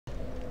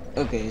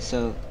Okay,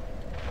 so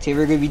today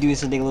we're gonna be doing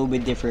something a little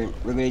bit different.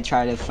 We're gonna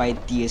try to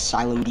fight the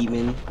Asylum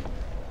Demon.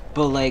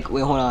 But like,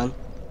 wait, hold on.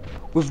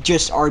 With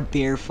just our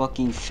bare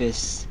fucking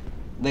fists.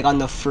 Like on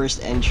the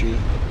first entry.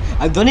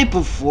 I've done it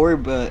before,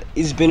 but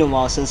it's been a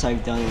while since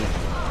I've done it.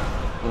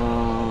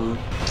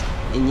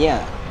 And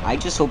yeah, I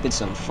just hope it's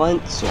some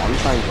fun, so I'm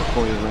trying to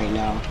record it right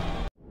now.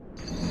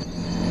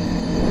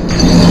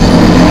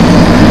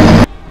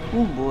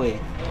 Oh boy,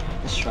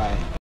 let's try it.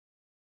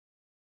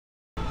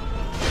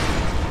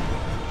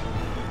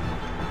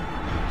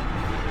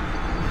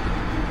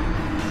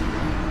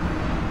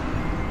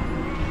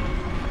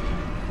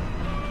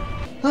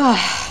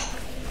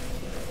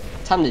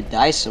 Time to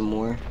die some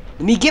more.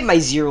 Let me get my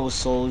 0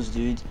 souls,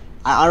 dude.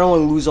 I don't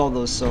want to lose all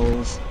those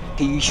souls.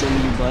 Can you show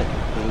me your butt?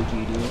 Thank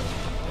you, dude.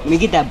 Let me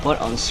get that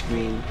butt on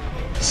screen.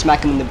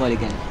 Smack him in the butt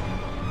again.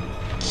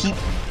 Keep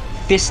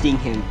fisting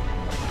him.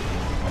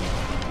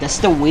 That's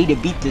the way to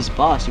beat this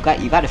boss. You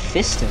gotta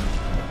fist him.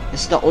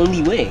 That's the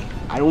only way.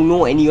 I don't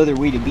know any other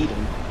way to beat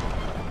him.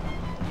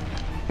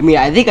 I mean,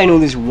 I think I know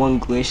this one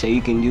glitch that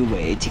you can do, but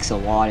it takes a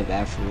lot of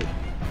effort.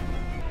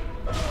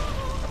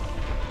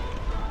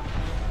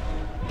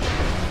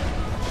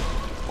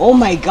 Oh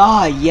my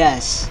god,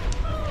 yes!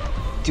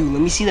 Dude,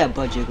 let me see that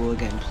butt jiggle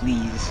again,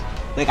 please.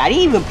 Like, I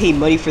didn't even pay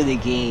money for the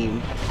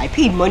game. I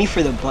paid money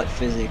for the butt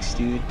physics,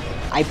 dude.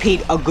 I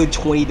paid a good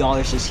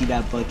 $20 to see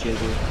that butt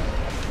jiggle.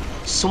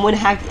 Someone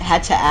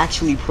had to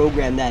actually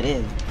program that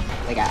in.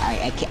 Like,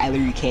 I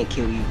literally can't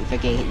kill you if I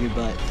can't hit your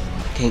butt.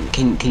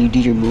 Can you do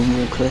your move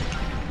real quick?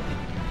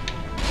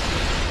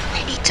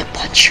 I need to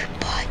punch your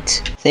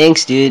butt.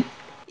 Thanks, dude.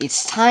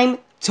 It's time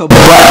to butt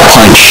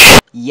punch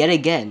yet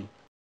again.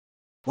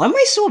 Why am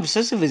I so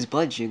obsessed with his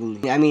butt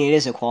jiggling? I mean, it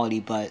is a quality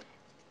butt.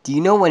 Do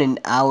you know what an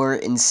hour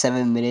and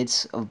 7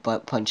 minutes of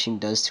butt punching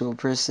does to a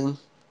person?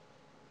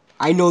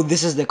 I know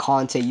this is the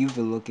content you've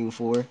been looking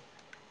for.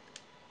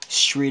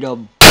 Straight up.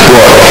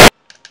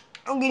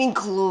 I'm getting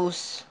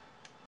close.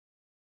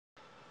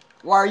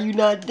 Why are you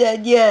not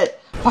dead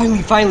yet?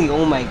 Finally,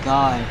 oh my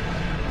god.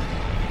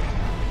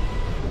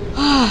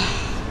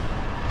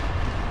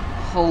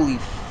 Holy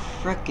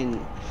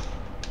frickin'.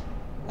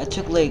 That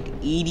took like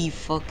 80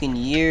 fucking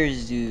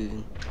years,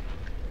 dude.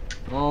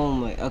 Oh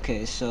my,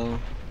 okay, so.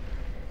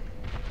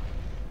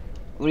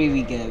 What do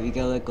we get? We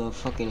got like a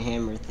fucking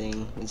hammer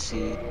thing. Let's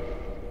see.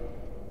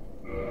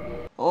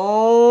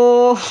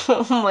 Oh,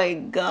 oh my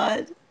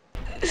god.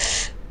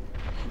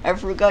 I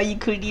forgot you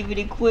couldn't even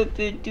equip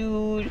it,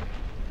 dude.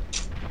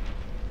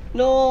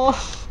 No.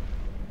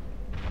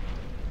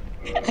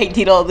 I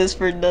did all this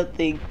for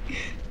nothing.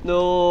 No,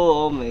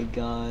 oh my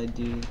god,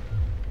 dude.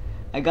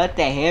 I got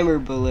the hammer,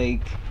 but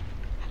like,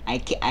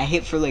 I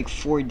hit for like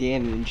 4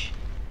 damage.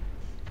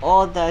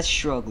 All that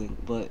struggling,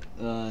 but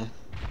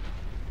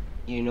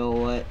you know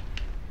what?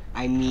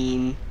 I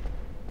mean,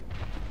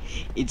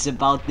 it's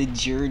about the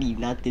journey,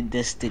 not the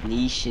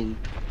destination.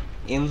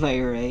 Am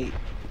I right?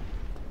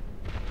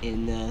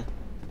 And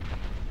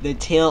the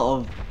tale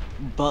of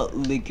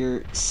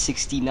Buttlicker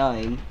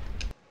 69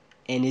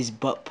 and his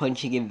butt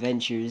punching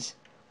adventures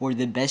were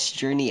the best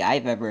journey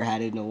I've ever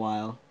had in a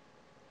while.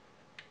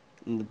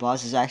 And the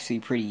boss is actually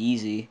pretty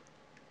easy.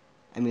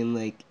 I mean,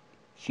 like,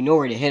 if you know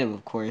where to hit him,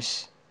 of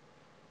course.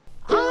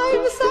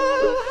 I'm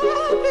so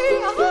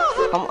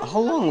happy. How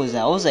long was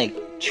that? It was like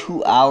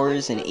 2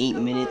 hours and 8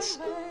 minutes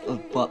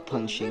of butt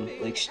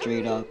punching, like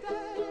straight up.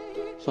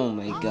 Oh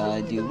my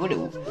god, dude,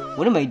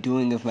 what am I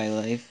doing with my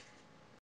life?